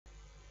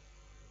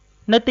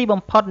នៅទី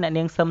បំផុតអ្នក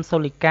នាងសឹមសូ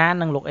លីកា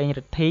និងលោកអេង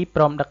រិទ្ធី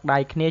ព្រមដឹកដៃ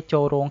គ្នាចូ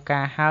លរោង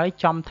ការហើយ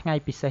ចំថ្ងៃ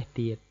ពិសេស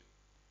ទៀត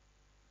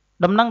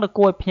ដំណឹងដ៏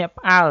គួរឲ្យភ្ញាក់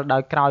ផ្អើលដោ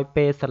យក្រោយ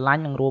ពេលស្រឡា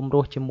ញ់និងរួមរ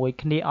ស់ជាមួយ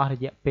គ្នាអស់រ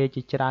យៈពេល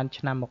ជាច្រើន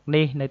ឆ្នាំមក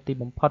នេះនៅទី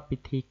បំផុតពិ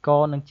ធីក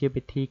រនិងជា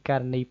ពិធីកា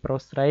រនីប្រុស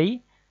ស្រី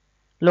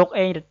លោក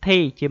អេងរិទ្ធី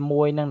ជា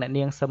មួយនឹងអ្នក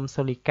នាងសឹម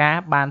សូលីកា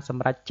បានស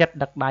ម្រេចចិត្ត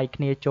ដឹកដៃ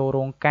គ្នាចូល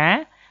រោងការ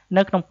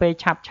នៅក្នុងពេល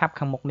ឆាប់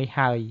ខាងមុខនេះ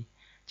ហើយ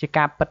ជា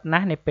ការពិតណា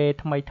ស់នៅពេល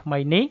ថ្មី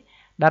នេះ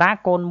តារា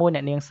កូនមួយអ្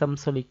នកនាងសឹម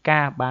សូលីកា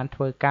បានធ្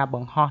វើការប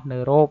ង្ហោះនៅ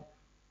រ៉ូប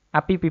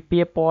អាពាហ៍ពិពា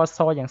ហ៍ពណ៌ស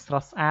យ៉ាងស្រ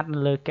ស់ស្អាតនៅ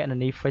លើគណ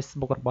នី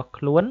Facebook របស់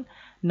ខ្លួន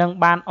និង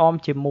បានអម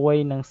ជាមួយ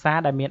នឹងសារ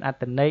ដែលមានអត្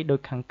ថន័យដូច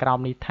ខាងក្រោម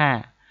នេះថា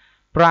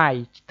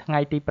Pride ថ្ងៃ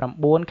ទី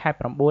9 ខែ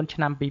 9 ឆ្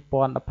នាំ 2019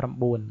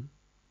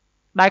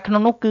 ដែលក្នុ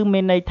ងនោះគឺមា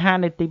នន័យថា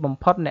នៅទីបំ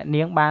ផុតអ្នក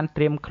នាងបាន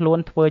ត្រៀមខ្លួន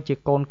ធ្វើជា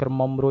កូនក្រ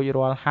មុំរួច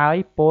រាល់ហើយ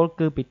ពោល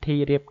គឺពិធី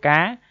រៀប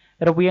ការ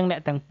រវាងអ្នក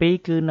ទាំងពីរ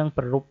គឺនឹង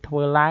ប្រារព្ធធ្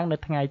វើឡើងនៅ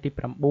ថ្ងៃទី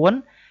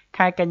9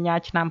 ខែកញ្ញា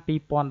ឆ្នាំ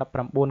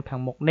 2019 ខា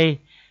ងមុខនេះ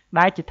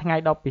ដែលជាថ្ងៃ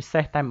ដ៏ពិ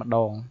សេសតែម្ដ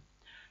ង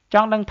ច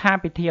ង់ដឹងថា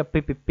ពិធីអាពា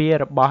ហ៍ពិពាហ៍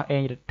របស់អេ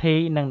ងរិទ្ធី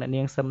និងអ្នក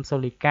នាងសឹមសូ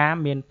លីកា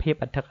មានភាព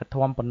អធិកអធ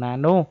មប៉ុណ្ណា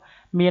នោះ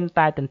មាន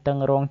តែទន្ទឹង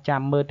រង់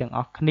ចាំមើលទាំងអ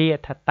ស់គ្នា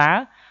ថាតើ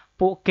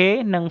ពួកគេ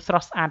នឹងស្រ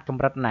ស់ស្អាតក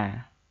ម្រិតណា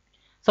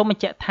សូមប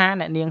ញ្ជាក់ថា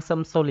អ្នកនាងសឹ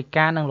មសូលី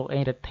កានិងលោកអេ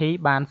ងរិទ្ធី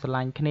បានស្រ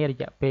ឡាញ់គ្នារ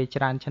យៈពេល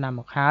ច្រើនឆ្នាំ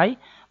មកហើយ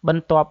ប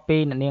ន្ទាប់ពី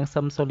អ្នកនាង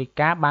សឹមសូលី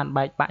កាបាន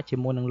បែកបាក់ជា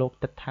មួយនឹងលោក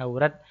ទឹកថៅ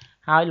រិទ្ធ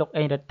ហើយលោក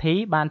អេងរិទ្ធី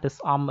បានទៅ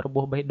ស្អំរ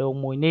បួសបេះដូង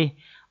មួយនេះ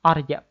អស់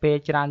រយៈពេល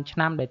ច្រើនឆ្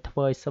នាំដែលធ្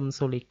វើឲ្យសឹម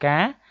សូលីកា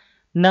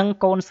និង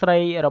កូនស្រី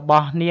រប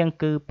ស់នាង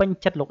គឺពេញ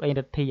ចិត្តលោកអេង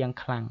រិទ្ធីយ៉ាង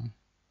ខ្លាំង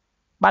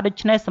បាទដូ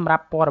ច្នេះសម្រា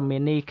ប់ព័ត៌មា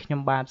ននេះខ្ញុំ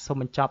បាទសូម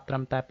បញ្ចប់ត្រឹ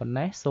មតែប៉ុណ្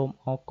ណេះសូម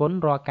អរគុណ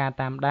រាល់ការ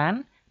តាមដាន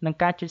និង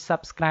ការចុច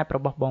Subscribe រ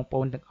បស់បងប្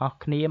អូនទាំងអស់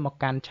គ្នាមក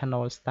កាន់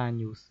Channel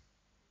StarNews